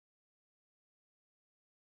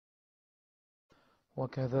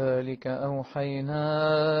وكذلك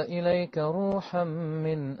أوحينا إليك روحا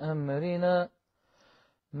من أمرنا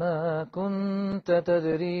ما كنت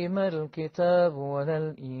تدري ما الكتاب ولا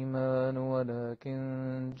الإيمان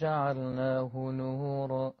ولكن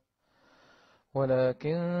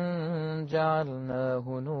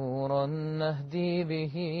جعلناه نورا نهدي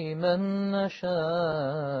به من نشاء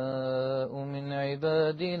من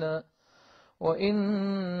عبادنا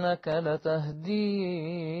وإنك لتهدي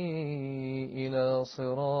إلى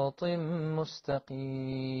صراط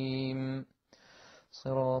مستقيم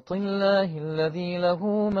صراط الله الذي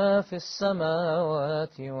له ما في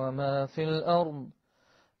السماوات وما في الأرض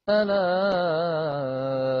ألا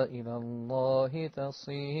إلى الله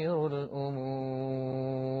تصير الأمور.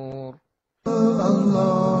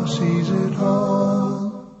 Allah sees it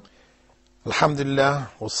all. Alhamdulillah,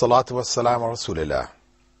 wassalatu wassalamu ala Rasulillah.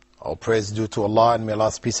 All praise due to Allah, and may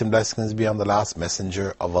Allah's peace and blessings be on the last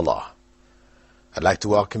messenger of Allah. I'd like to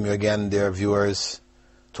welcome you again, dear viewers,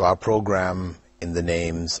 to our program In the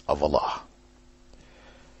Names of Allah.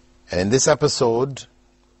 And in this episode,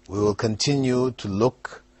 we will continue to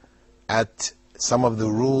look at some of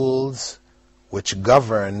the rules which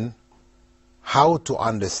govern how to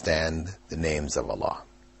understand the names of Allah.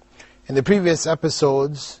 In the previous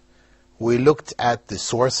episodes, we looked at the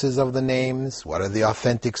sources of the names. What are the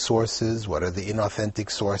authentic sources? What are the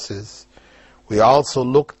inauthentic sources? We also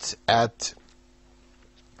looked at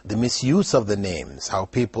the misuse of the names, how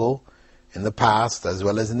people in the past as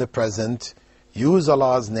well as in the present use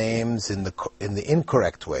Allah's names in the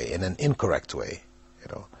incorrect way, in an incorrect way.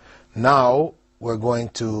 Now we're going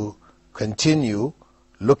to continue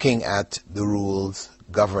looking at the rules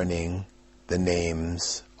governing the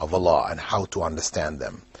names of Allah and how to understand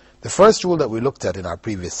them. The first rule that we looked at in our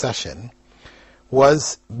previous session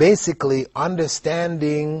was basically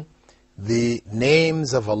understanding the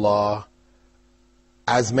names of Allah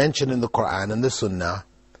as mentioned in the Quran and the Sunnah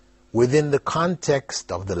within the context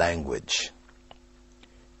of the language.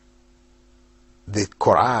 The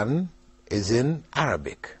Quran is in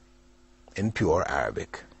Arabic, in pure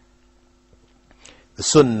Arabic. The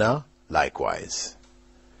Sunnah likewise.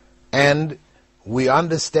 And we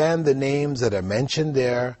understand the names that are mentioned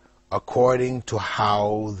there according to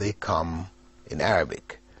how they come in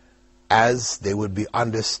Arabic, as they would be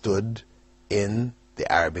understood in the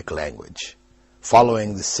Arabic language,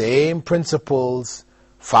 following the same principles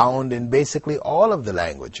found in basically all of the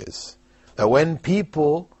languages. That when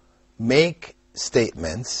people make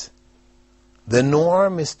statements, the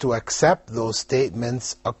norm is to accept those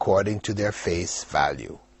statements according to their face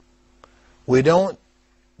value. We don't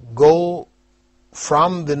go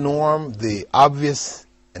from the norm, the obvious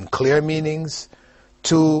and clear meanings,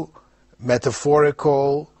 to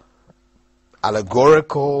metaphorical,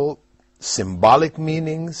 allegorical, symbolic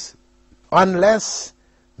meanings, unless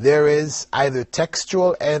there is either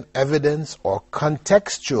textual evidence or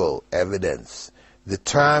contextual evidence. The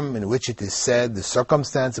term in which it is said, the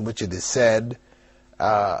circumstance in which it is said,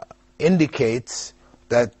 indicates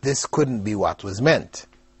that this couldn't be what was meant.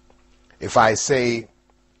 If I say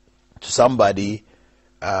to somebody,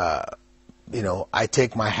 I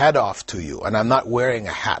take my hat off to you, and I'm not wearing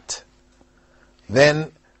a hat,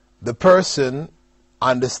 then the person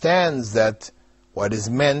understands that what is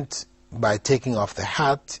meant by taking off the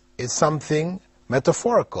hat is something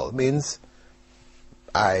metaphorical. It means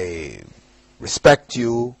I respect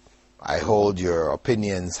you, I hold your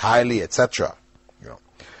opinions highly, etc.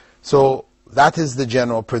 So that is the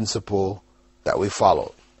general principle that we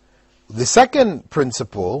follow. The second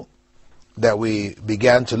principle that we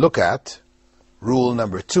began to look at, rule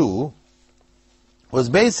number 2, was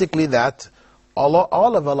basically that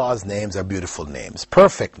all of Allah's names are beautiful names,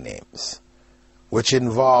 perfect names, which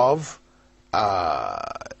involve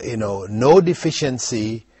no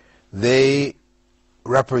deficiency. They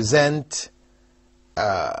represent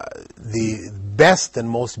the best and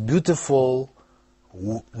most beautiful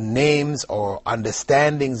names or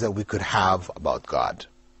understandings that we could have about God.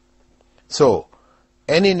 So,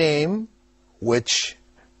 any name which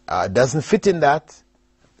doesn't fit in that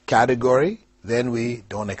category, then we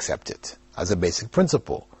don't accept it as a basic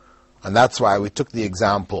principle. And that's why we took the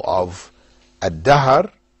example of ad-dahr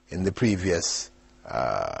in the previous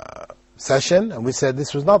session, and we said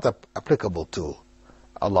this was not applicable to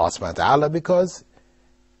Allah subhanahu wa ta'ala because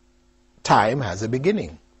time has a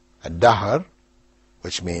beginning. Ad-dahr,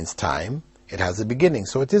 which means time, it has a beginning.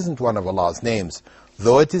 So it isn't one of Allah's names,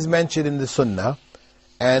 though it is mentioned in the Sunnah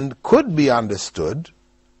and could be understood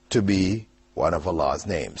to be one of Allah's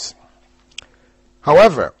names.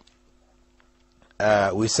 However,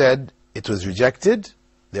 we said it was rejected.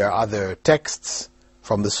 There are other texts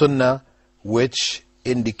from the Sunnah which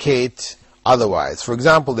indicate otherwise. For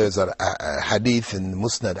example, there's a hadith in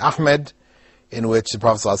Musnad Ahmed in which the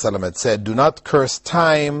Prophet ﷺ had said, "Do not curse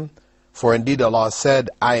time, for indeed Allah said,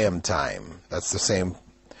 I am time." That's the same.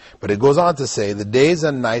 But it goes on to say, "The days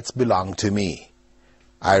and nights belong to me.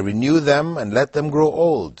 I renew them and let them grow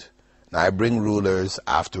old. And I bring rulers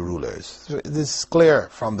after rulers." So this is clear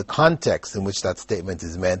from the context in which that statement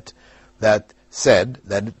is meant, that said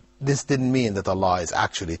that this didn't mean that Allah is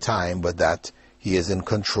actually time, but that He is in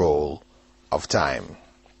control of time.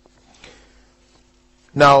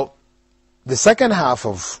 Now, the second half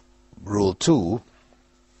of Rule 2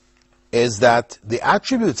 is that the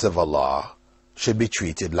attributes of Allah should be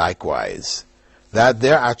treated likewise, that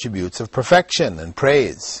they're attributes of perfection and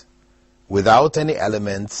praise, without any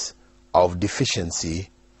elements of deficiency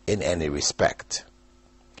in any respect.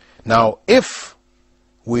 Now, if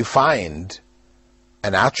we find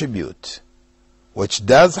an attribute which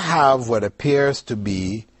does have what appears to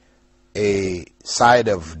be a side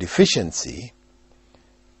of deficiency,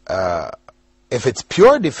 if it's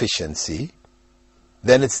pure deficiency,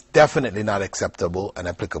 then it's definitely not acceptable and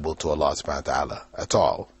applicable to Allah subhanahu wa ta'ala at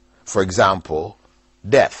all. For example,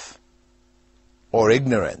 death, or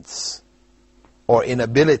ignorance, or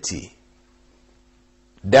inability,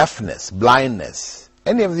 deafness, blindness,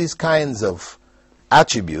 any of these kinds of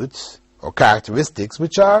attributes or characteristics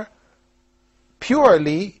which are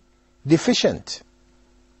purely deficient.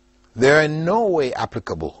 They're in no way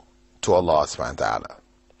applicable to Allah subhanahu wa ta'ala.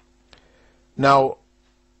 Now,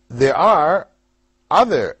 there are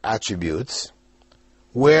other attributes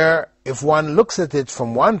where if one looks at it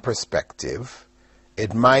from one perspective,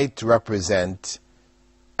 it might represent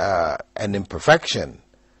an imperfection.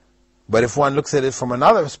 But if one looks at it from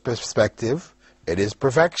another perspective, it is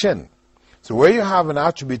perfection. So where you have an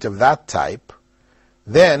attribute of that type,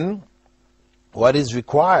 then what is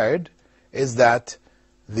required is that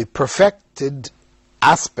the perfected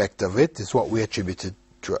aspect of it is what we attribute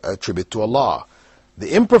to Allah.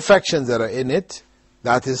 The imperfections that are in it,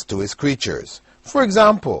 that is to His creatures. For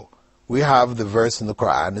example, we have the verse in the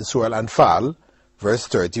Quran in Surah Al-Anfal, verse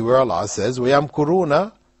 30, where Allah says,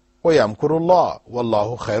 وَيَمْكُرُونَ وَيَمْكُرُ اللَّهُ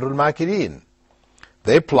وَاللَّهُ خَيْرُ الْمَاكِرِينَ.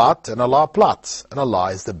 They plot and Allah plots, and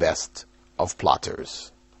Allah is the best of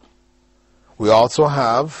plotters. We also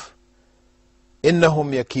have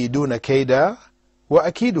إِنَّهُمْ يَكِيدُونَ كَيْدًا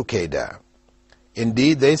وَأَكِيدُ كَيْدًا.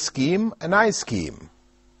 Indeed, they scheme and I scheme,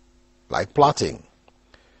 like plotting.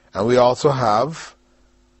 And we also have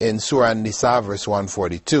in Surah An-Nisa, verse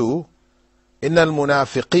 142, إِنَّ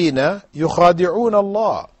الْمُنَافِقِينَ يُخَادِعُونَ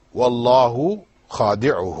اللَّهَ وَاللَّهُ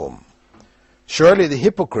خَادِعُهُمْ. Surely the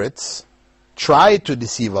hypocrites try to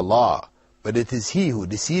deceive Allah, but it is He who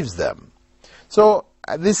deceives them. So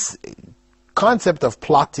this concept of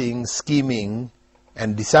plotting, scheming,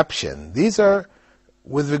 and deception, these are,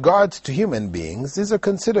 with regards to human beings, these are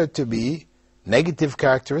considered to be negative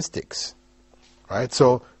characteristics. Right?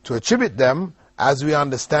 So to attribute them as we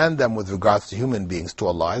understand them with regards to human beings to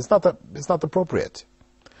Allah is not appropriate.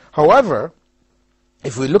 However,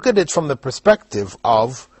 if we look at it from the perspective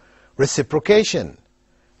of reciprocation,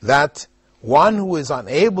 that one who is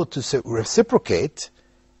unable to reciprocate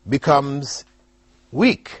becomes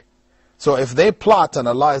weak. So if they plot and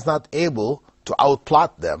Allah is not able to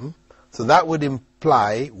outplot them, so that would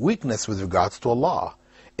imply weakness with regards to Allah.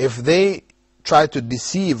 If they try to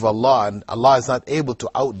deceive Allah and Allah is not able to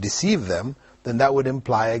out-deceive them, then that would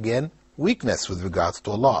imply again weakness with regards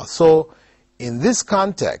to Allah. So in this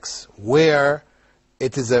context, where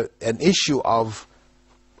it is an issue of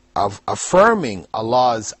affirming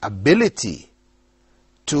Allah's ability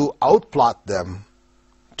to outplot them,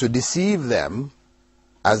 to deceive them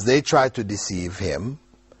as they try to deceive Him,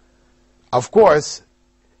 of course,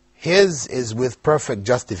 His is with perfect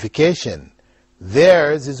justification.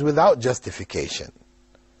 Theirs is without justification.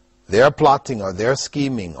 Their plotting or their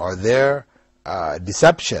scheming or their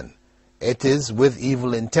deception, it is with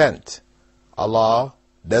evil intent. Allah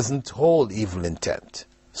doesn't hold evil intent.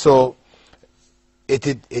 So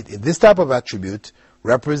this type of attribute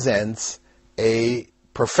represents a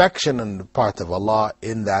perfection on the part of Allah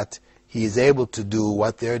in that He is able to do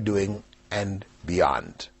what they're doing and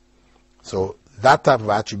beyond. So that type of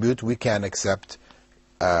attribute we can accept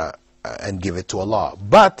and give it to Allah.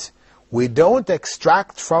 But we don't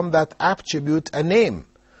extract from that attribute a name.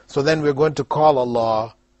 So then we're going to call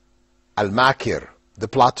Allah Al-Makir, the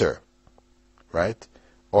plotter, right?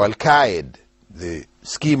 Or Al-Qaid, the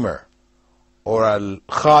schemer, or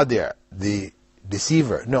Al-Khadi', the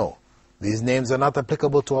deceiver. No, these names are not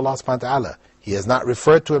applicable to Allah subhanahu wa ta'ala. He has not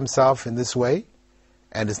referred to Himself in this way,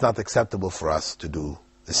 and it's not acceptable for us to do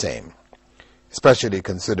the same. Especially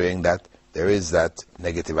considering that there is that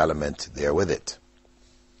negative element there with it.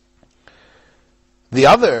 The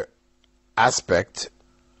other aspect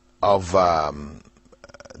of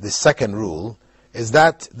the second rule is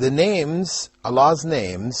that the names, Allah's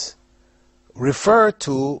names, refer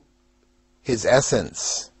to His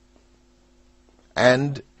essence,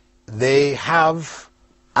 and they have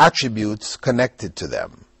attributes connected to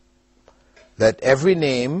them. That every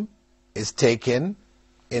name is taken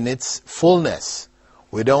in its fullness.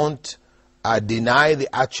 We don't deny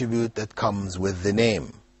the attribute that comes with the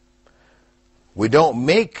name. We don't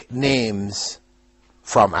make names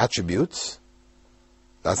from attributes.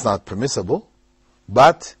 That's not permissible.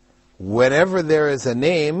 But whenever there is a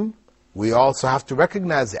name, we also have to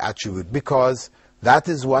recognize the attribute, because that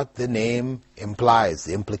is what the name implies.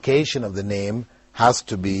 The implication of the name has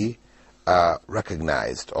to be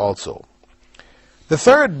recognized also. The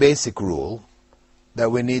third basic rule that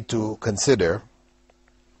we need to consider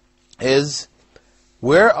is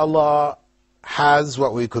where Allah has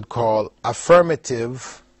what we could call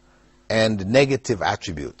affirmative and negative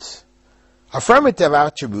attributes. Affirmative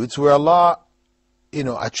attributes, where Allah,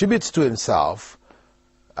 attributes to Himself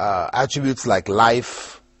attributes like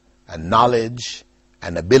life and knowledge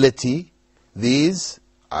and ability. These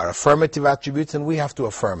are affirmative attributes, and we have to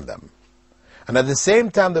affirm them. And at the same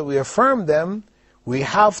time that we affirm them, we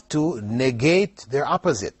have to negate their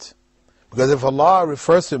opposite. Because if Allah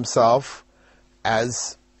refers to Himself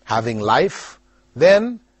as having life,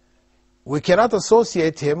 then we cannot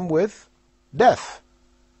associate Him with death.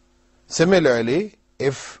 Similarly,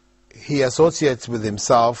 if He associates with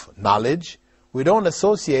Himself knowledge, we don't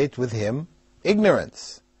associate with Him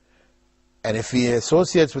ignorance. And if He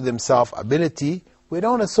associates with Himself ability, we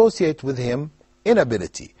don't associate with Him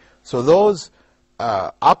inability. So those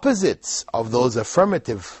opposites of those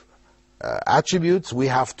affirmative attributes we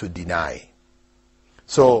have to deny.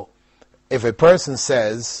 So if a person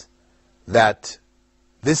says that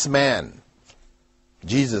this man,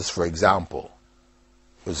 Jesus for example,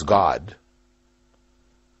 was God,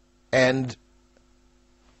 and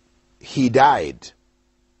He died,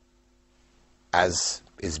 as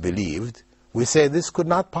is believed, we say this could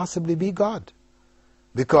not possibly be God,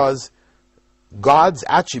 because God's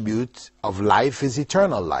attribute of life is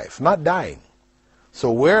eternal life, not dying. So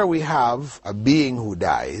where we have a being who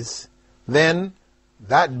dies, then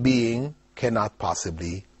that being cannot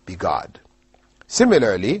possibly be God.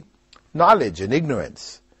 Similarly, knowledge and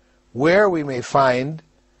ignorance, where we may find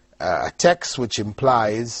a text which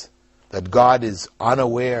implies that God is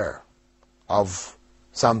unaware of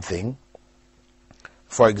something.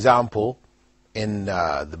 For example, in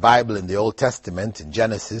the Bible, in the Old Testament, in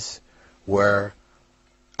Genesis, where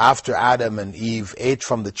after Adam and Eve ate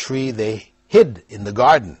from the tree, they hid in the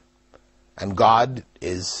garden. And God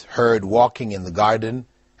is heard walking in the garden,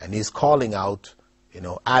 and He's calling out,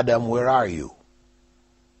 Adam, where are you?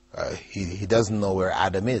 He doesn't know where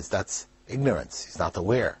Adam is. That's ignorance. He's not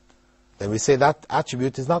aware. Then we say that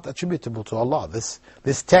attribute is not attributable to Allah. This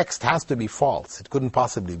text has to be false. It couldn't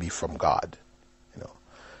possibly be from God.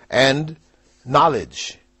 And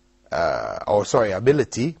knowledge,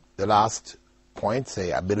 ability, the last point,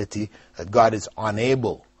 say ability, that God is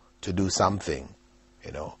unable to do something,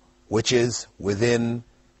 which is within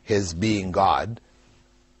His being God.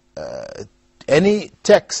 Any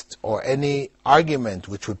text or any argument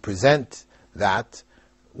which would present that,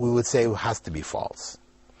 we would say has to be false.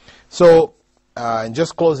 So, in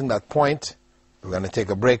just closing that point, we're going to take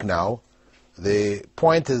a break now. The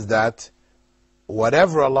point is that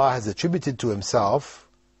whatever Allah has attributed to Himself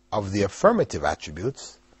of the affirmative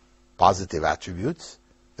attributes, positive attributes,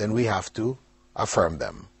 then we have to affirm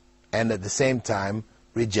them, and at the same time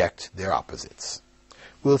reject their opposites.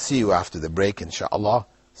 We'll see you after the break, inshaAllah.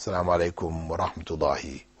 Assalamu alaikum wa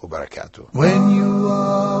rahmatullahi wa barakatuh. When you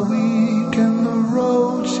are weak and the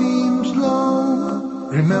road seems long,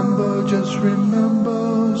 remember, just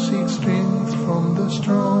remember, seek strength from the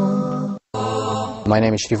strong. My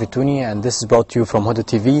name is Shrift Tuni, and this is brought to you from Huda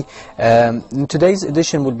TV. In today's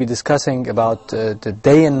edition, we'll be discussing about the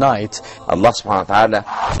day and night. Allah subhanahu wa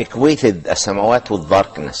ta'ala equated the samawat with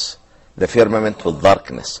darkness, the firmament with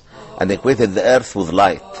darkness, and equated the earth with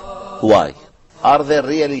light. Why? Are there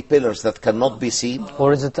really pillars that cannot be seen?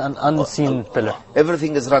 Or is it an unseen pillar?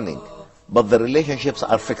 Everything is running, but the relationships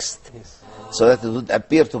are fixed. Yes. So that it would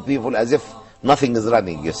appear to people as if nothing is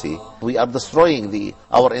running, you see. We are destroying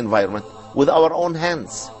our environment with our own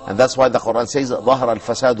hands. And that's why the Quran says, ظَهَرَ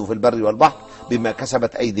الْفَسَادُ فِي الْبَرِّ وَالْبَحْرِ بِمَا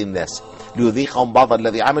كَسَبَتْ أَيْدِي النَّاسِ لِيُذِيقَهُمْ بَعْضَ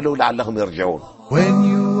الَّذِي عَمِلُوا لَعَلَّهُمْ يَرْجِعُونَ. When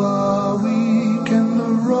you are weak and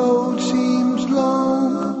the road seems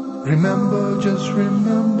long, remember, just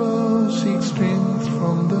remember, seek strength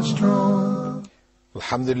from the strong.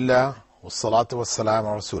 Alhamdulillah, wassalatu wassalam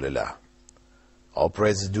ala Rasulillah. All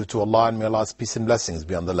praise is due to Allah, and may Allah's peace and blessings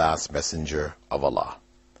be on the last messenger of Allah.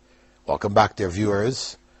 Welcome back, dear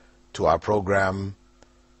viewers, to our program,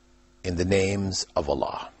 In the Names of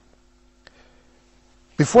Allah.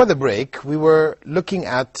 Before the break, we were looking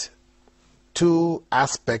at two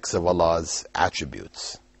aspects of Allah's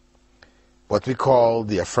attributes. What we call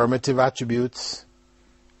the affirmative attributes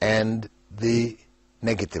and the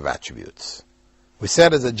negative attributes. We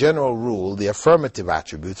said as a general rule, the affirmative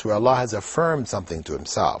attributes, where Allah has affirmed something to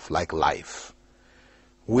Himself, like life,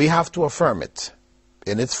 we have to affirm it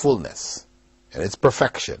in its fullness, in its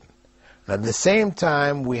perfection. And at the same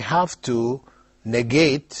time, we have to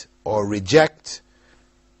negate or reject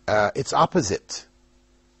its opposite.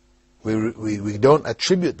 We don't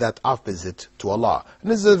attribute that opposite to Allah.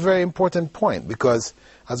 And this is a very important point, because,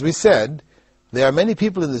 as we said, there are many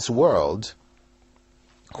people in this world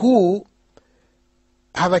who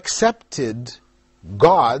have accepted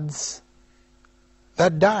gods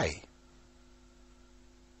that die.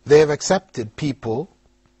 They have accepted people,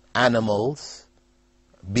 animals,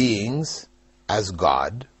 beings as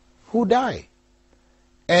God who die.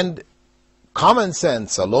 And common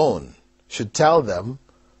sense alone should tell them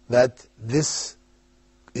that this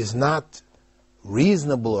is not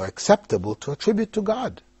reasonable or acceptable to attribute to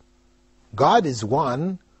God. God is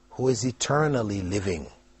one who is eternally living.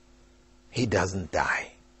 He doesn't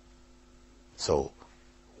die. So,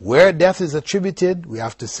 where death is attributed, we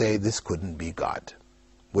have to say this couldn't be God,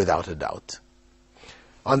 without a doubt.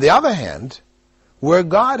 On the other hand, where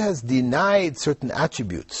God has denied certain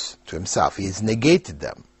attributes to Himself, He has negated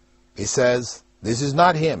them. He says, this is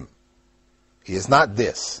not Him. He is not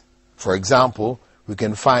this. For example, we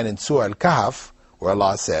can find in Surah Al-Kahf, where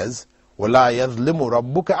Allah says, وَلَا يَظْلِمُ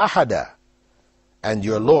رَبُّكَ أَحَدًا, and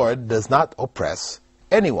your Lord does not oppress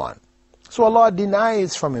anyone. So Allah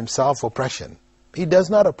denies from Himself oppression. He does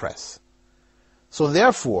not oppress. So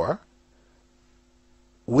therefore,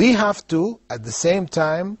 we have to, at the same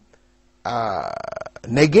time,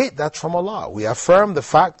 negate that from Allah. We affirm the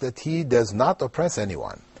fact that He does not oppress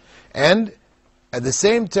anyone. And at the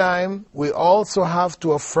same time, we also have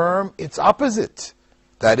to affirm its opposite.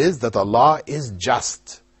 That is, that Allah is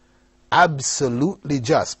just. Absolutely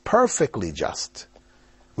just. Perfectly just.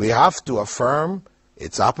 We have to affirm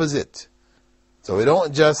its opposite. So we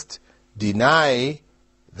don't just deny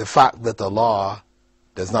the fact that Allah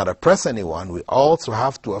does not oppress anyone. We also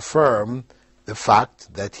have to affirm the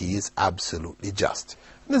fact that He is absolutely just.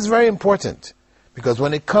 And this is very important, because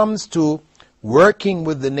when it comes to working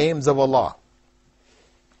with the names of Allah,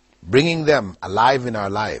 bringing them alive in our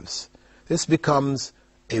lives, this becomes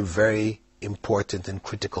a very important and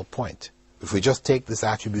critical point. If we just take this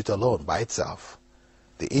attribute alone by itself,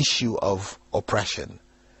 the issue of oppression,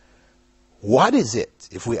 what is it,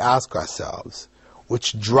 if we ask ourselves,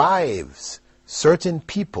 which drives certain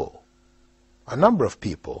people, a number of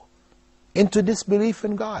people, into disbelief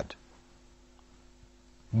in God?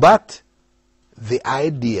 But the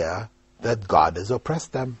idea that God has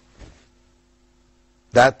oppressed them.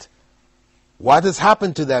 That what has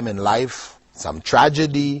happened to them in life, some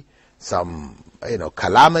tragedy, some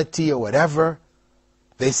calamity or whatever,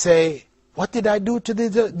 they say, what did I do to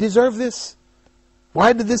deserve this?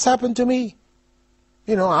 Why did this happen to me?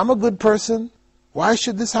 I'm a good person. Why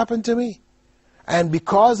should this happen to me? And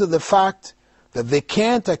because of the fact that they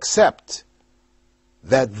can't accept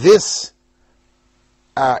that this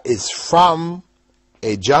is from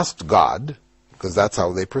a just God, because that's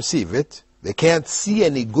how they perceive it, they can't see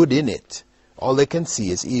any good in it. All they can see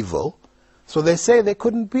is evil. So they say there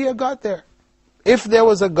couldn't be a God there. If there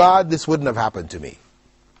was a God, this wouldn't have happened to me.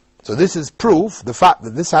 So this is proof, the fact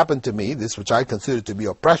that this happened to me, this which I consider to be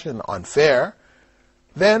oppression, unfair,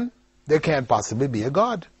 then there can't possibly be a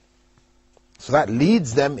God. So that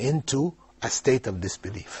leads them into a state of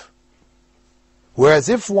disbelief. Whereas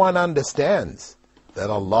if one understands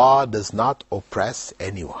that Allah does not oppress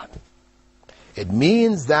anyone, it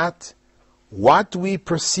means that what we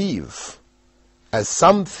perceive as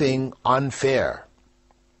something unfair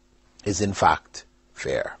is in fact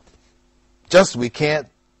fair. Just we can't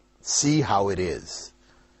see how it is.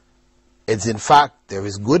 It's in fact, there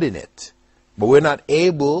is good in it, but we're not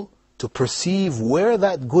able to perceive where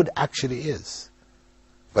that good actually is.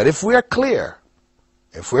 But if we are clear,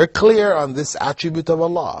 on this attribute of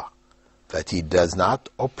Allah, that He does not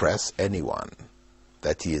oppress anyone,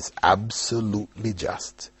 that He is absolutely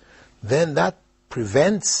just, then that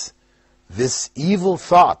prevents this evil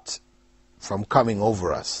thought from coming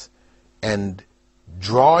over us and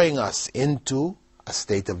drawing us into a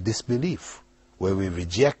state of disbelief where we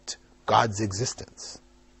reject God's existence.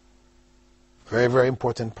 Very, very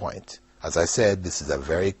important point. As I said, this is a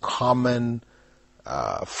very common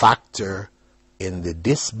factor in the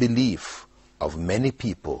disbelief of many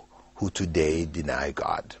people who today deny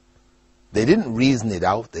God. They didn't reason it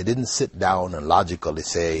out. They didn't sit down and logically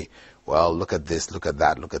say, well, look at this, look at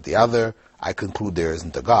that, look at the other. I conclude there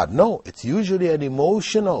isn't a God. No, it's usually it's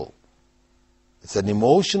an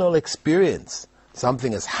emotional experience.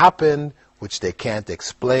 Something has happened which they can't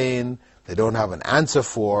explain, they don't have an answer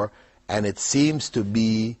for, and it seems to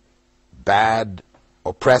be bad,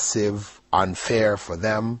 oppressive, unfair for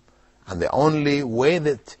them. And the only way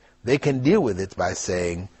that they can deal with it by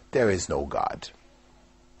saying, there is no God.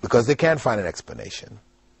 Because they can't find an explanation.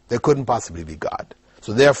 There couldn't possibly be God.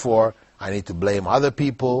 So therefore, I need to blame other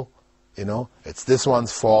people. It's this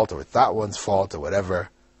one's fault or it's that one's fault or whatever.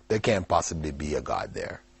 There can't possibly be a God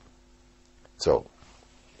there. So,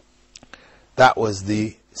 that was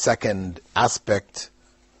the second aspect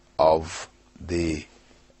of the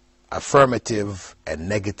affirmative and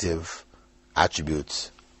negative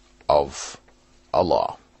attributes of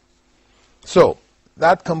Allah. So,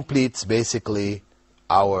 that completes basically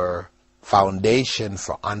our foundation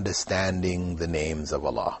for understanding the names of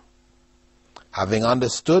Allah. Having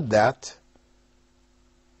understood that,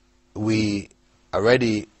 we're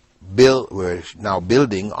already building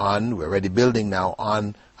now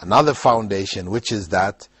on another foundation, which is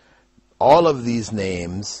that all of these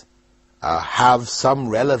names have some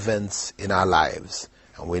relevance in our lives,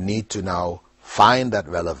 and we need to now find that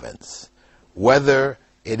relevance. Whether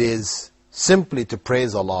it is simply to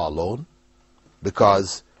praise Allah alone,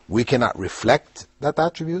 because we cannot reflect that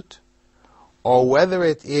attribute, or whether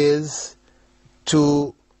it is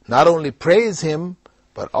to not only praise Him,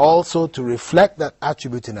 but also to reflect that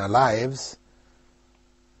attribute in our lives.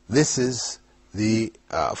 This is the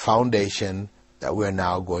foundation that we're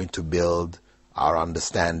now going to build our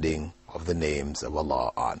understanding of the names of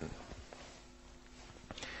Allah on.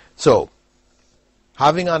 So,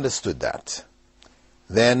 having understood that,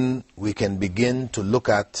 then we can begin to look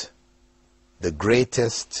at the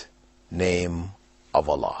greatest name of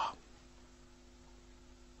Allah.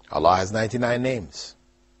 Allah has 99 names.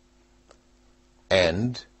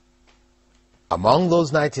 And among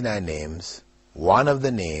those 99 names, one of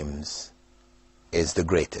the names is the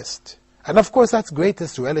greatest. And of course, that's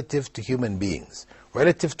greatest relative to human beings.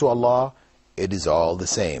 Relative to Allah, it is all the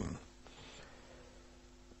same.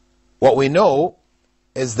 What we know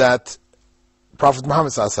is that Prophet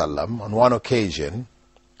Muhammad ﷺ, on one occasion,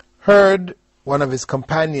 heard one of his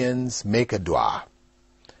companions make a dua.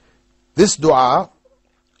 This dua,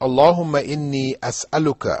 Allahumma inni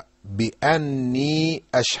as'aluka بأني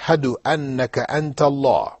أشهد أنك أنت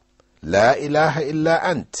الله لا إله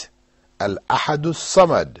إلا أنت الأحد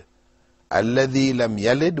الصمد الذي لم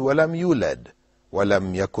يلد ولم يولد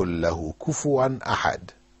ولم يكن له كفوا أحد.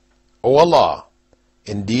 O Allah,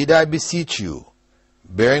 indeed I beseech you,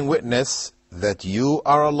 bearing witness that you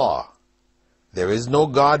are Allah. There is no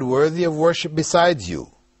God worthy of worship besides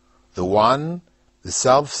you, the one, the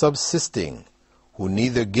self-subsisting, who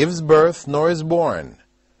neither gives birth nor is born,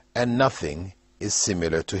 and nothing is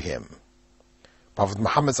similar to him. Prophet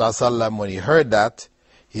Muhammad ﷺ, when he heard that,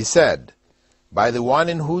 he said, by the one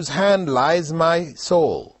in whose hand lies my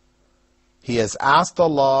soul, he has asked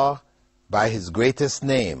Allah by his greatest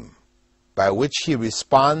name, by which he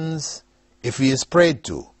responds if he is prayed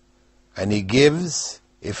to, and he gives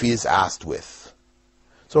if he is asked with.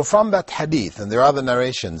 So from that hadith, and there are other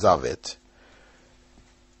narrations of it,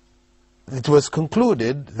 it was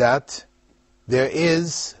concluded that there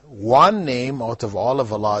is one name out of all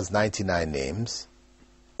of Allah's 99 names,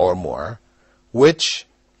 or more, which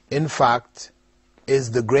in fact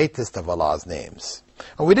is the greatest of Allah's names.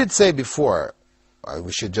 And we did say before,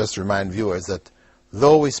 we should just remind viewers that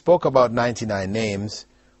though we spoke about 99 names,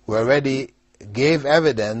 we already gave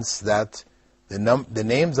evidence that the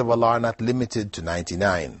names of Allah are not limited to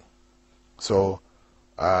 99. So,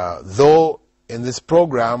 though in this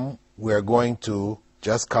program we are going to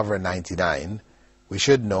just cover 99, we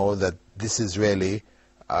should know that this is really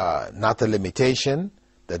not a limitation,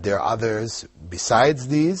 that there are others besides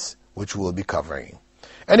these which we'll be covering.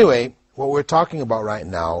 Anyway, what we're talking about right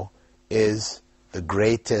now is the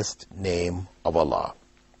greatest name of Allah.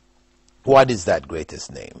 What is that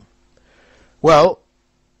greatest name? Well,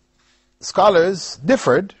 scholars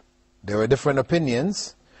differed. There were different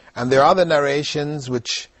opinions, and there are other narrations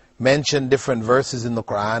which mention different verses in the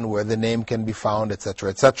Quran where the name can be found,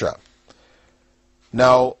 etc., etc.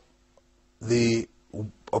 Now, the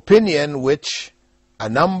opinion which a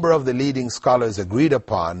number of the leading scholars agreed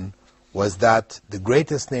upon was that the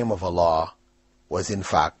greatest name of Allah was in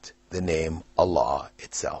fact the name Allah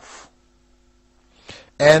itself.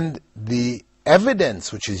 and the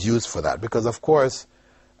evidence which is used for that. Because of course,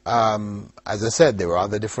 as I said, there are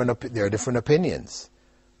different opinions.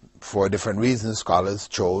 For different reasons, scholars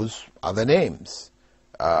chose other names.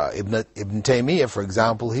 Ibn Taymiyyah, for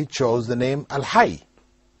example, he chose the name Al-Hayy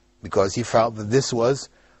because he felt that this was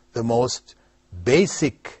the most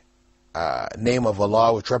basic name of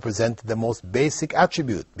Allah, which represented the most basic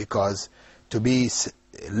attribute, because to be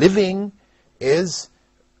living is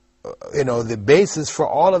the basis for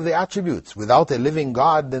all of the attributes. Without a living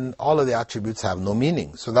God, then all of the attributes have no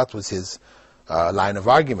meaning. So that was his line of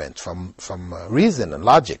argument from reason and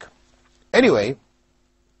logic. Anyway,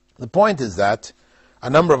 the point is that a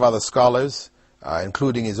number of other scholars,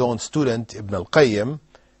 including his own student Ibn al-Qayyim,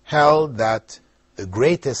 held that the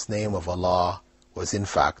greatest name of Allah was in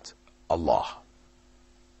fact Allah.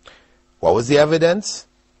 What was the evidence?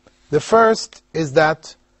 The first is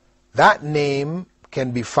that name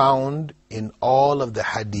can be found in all of the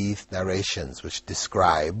hadith narrations which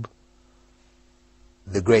describe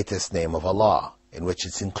the greatest name of Allah, in which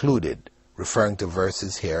it's included, referring to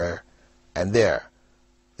verses here and there.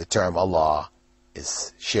 The term Allah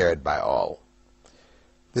is shared by all.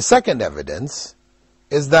 The second evidence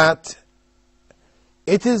is that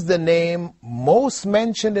it is the name most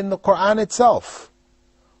mentioned in the Quran itself.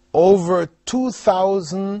 Over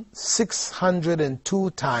 2,602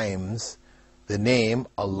 times the name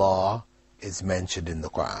Allah is mentioned in the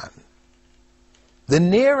Quran. The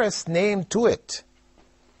nearest name to it,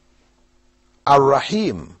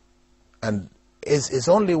 Ar-Rahim, and is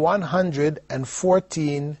only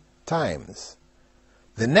 114 times.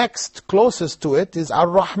 The next closest to it is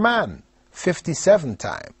Ar-Rahman, 57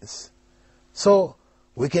 times. So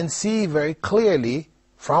we can see very clearly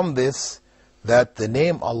from this that the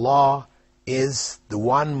name Allah is the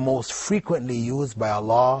one most frequently used by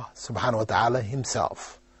Allah subhanahu wa ta'ala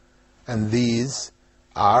himself. And these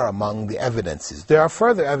are among the evidences. There are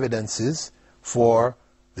further evidences for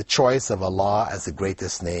the choice of Allah as the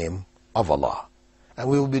greatest name of Allah. And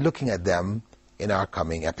we will be looking at them in our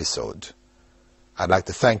coming episode. I'd like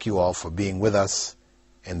to thank you all for being with us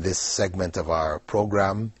in this segment of our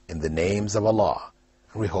program, In the Names of Allah.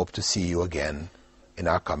 And we hope to see you again in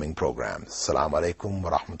our coming programs. Assalamu alaikum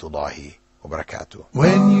wa rahmatullahi wa barakatuh.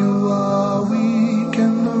 When you are weak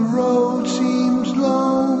and the road seems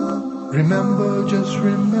long, remember, just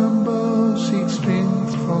remember, seek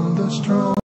strength from the strong.